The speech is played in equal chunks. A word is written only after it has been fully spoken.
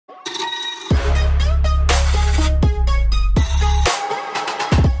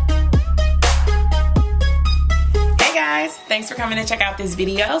thanks for coming to check out this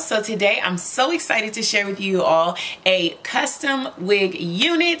video. So today I'm so excited to share with you all a custom wig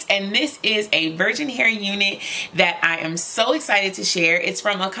unit, and this is a virgin hair unit that I am so excited to share. It's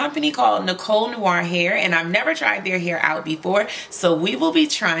from a company called Nicole Noire hair, and I've never tried their hair out before, so we will be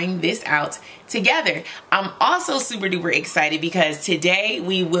trying this out together. I'm also super duper excited because today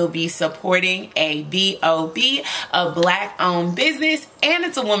we will be supporting a B.O.B., a black owned business, and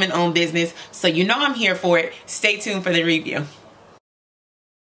it's a woman owned business, so you know I'm here for it. Stay tuned for the review.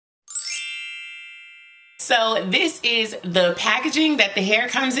 So this is the packaging that the hair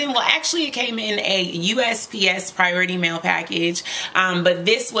comes in. Well, actually it came in a USPS priority mail package, but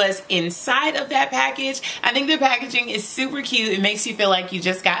this was inside of that package. I think the packaging is super cute. It makes you feel like you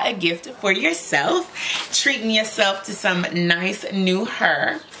just got a gift for yourself, treating yourself to some nice new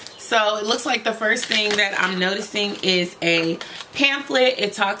hair. So it looks like the first thing that I'm noticing is a pamphlet.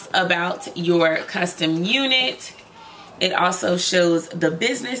 It talks about your custom unit. It also shows the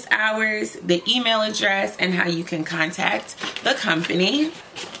business hours, the email address, and how you can contact the company.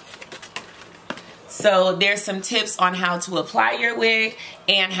 So there's some tips on how to apply your wig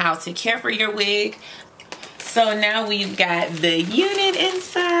and how to care for your wig. So now we've got the unit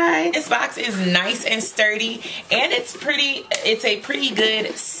inside. This box is nice and sturdy, and it's a pretty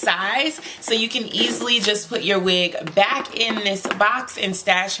good size. So you can easily just put your wig back in this box and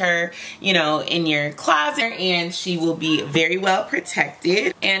stash her, you know, in your closet, and she will be very well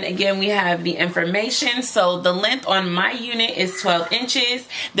protected. And again, we have the information. So the length on my unit is 12 inches.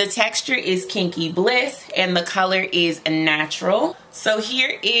 The texture is Kinky Bliss, and the color is natural. So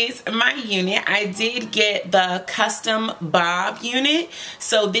here is my unit. I did get the custom bob unit.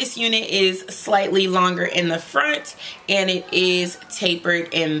 So this unit is slightly longer in the front and it is tapered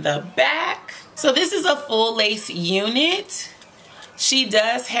in the back. So this is a full lace unit. She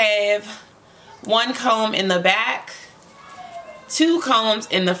does have one comb in the back, two combs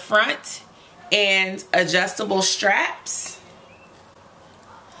in the front, and adjustable straps.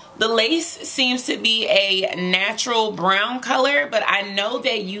 The lace seems to be a natural brown color, but I know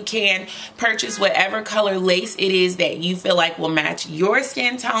that you can purchase whatever color lace it is that you feel like will match your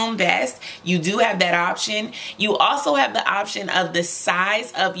skin tone best. You do have that option. You also have the option of the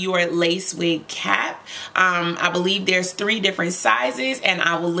size of your lace wig cap. I believe there's 3 different sizes, and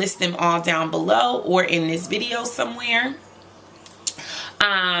I will list them all down below or in this video somewhere.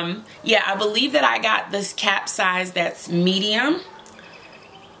 Yeah, I believe that I got this cap size that's medium.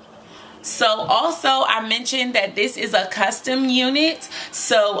 So also I mentioned that this is a custom unit.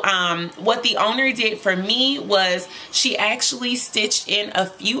 So what the owner did for me was she actually stitched in a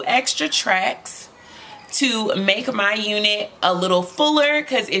few extra tracks to make my unit a little fuller,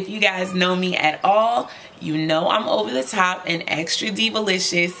 because if you guys know me at all, you know I'm over the top and extra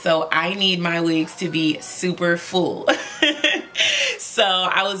divalicious, so I need my wigs to be super full. So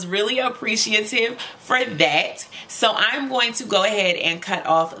I was really appreciative for that. So I'm going to go ahead and cut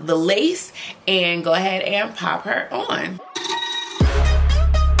off the lace and go ahead and pop her on.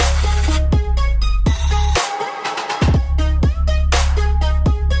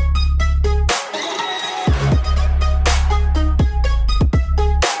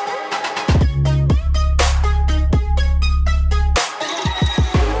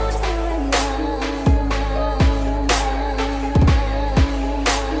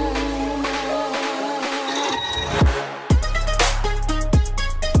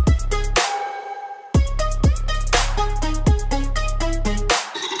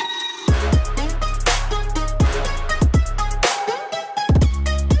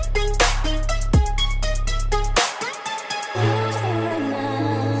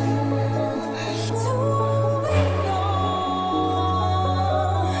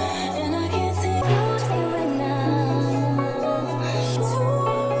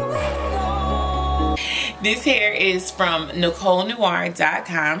 This hair is from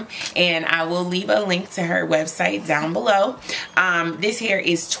NicoleNoire.com, and I will leave a link to her website down below. This hair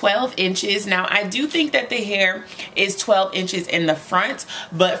is 12 inches. Now, I do think that the hair is 12 inches in the front,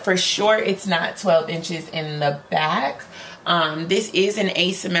 but for sure it's not 12 inches in the back. This is an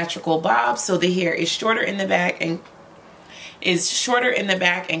asymmetrical bob, so the hair is shorter in the back and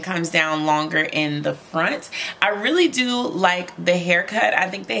comes down longer in the front. I really do like the haircut. I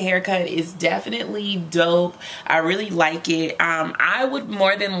think the haircut is definitely dope. I really like it. I would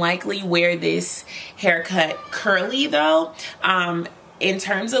more than likely wear this haircut curly though. in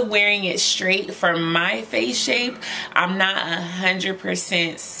terms of wearing it straight for my face shape, I'm not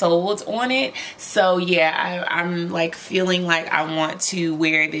 100% sold on it. So yeah, I'm like feeling like I want to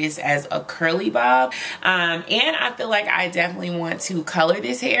wear this as a curly bob. And I feel like I definitely want to color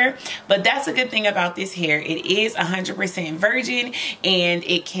this hair. But that's a good thing about this hair. It is 100% virgin, and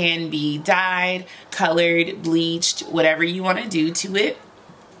it can be dyed, colored, bleached, whatever you want to do to it,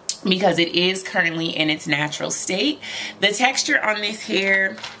 because it is currently in its natural state. The texture on this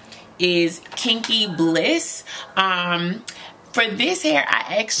hair is Kinky Bliss. For this hair,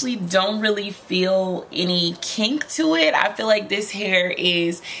 I actually don't really feel any kink to it. I feel like this hair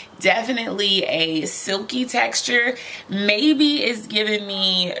is definitely a silky texture. Maybe it's giving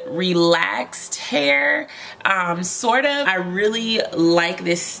me relaxed hair, sort of. I really like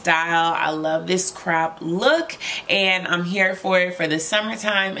this style. I love this crop look, and I'm here for it for the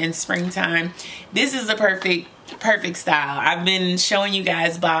summertime and springtime. This is the perfect style. I've been showing you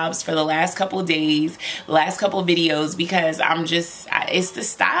guys bobs for the last couple days, last couple videos, because it's the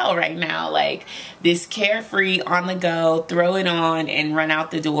style right now. Like, this carefree, on the go, throw it on and run out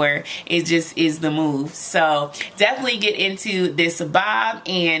the door. It just is the move. So definitely get into this bob,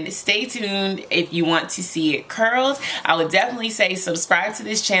 and stay tuned if you want to see it curled. I would definitely say subscribe to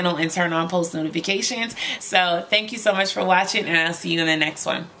this channel and turn on post notifications. So thank you so much for watching, and I'll see you in the next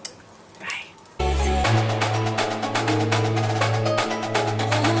one.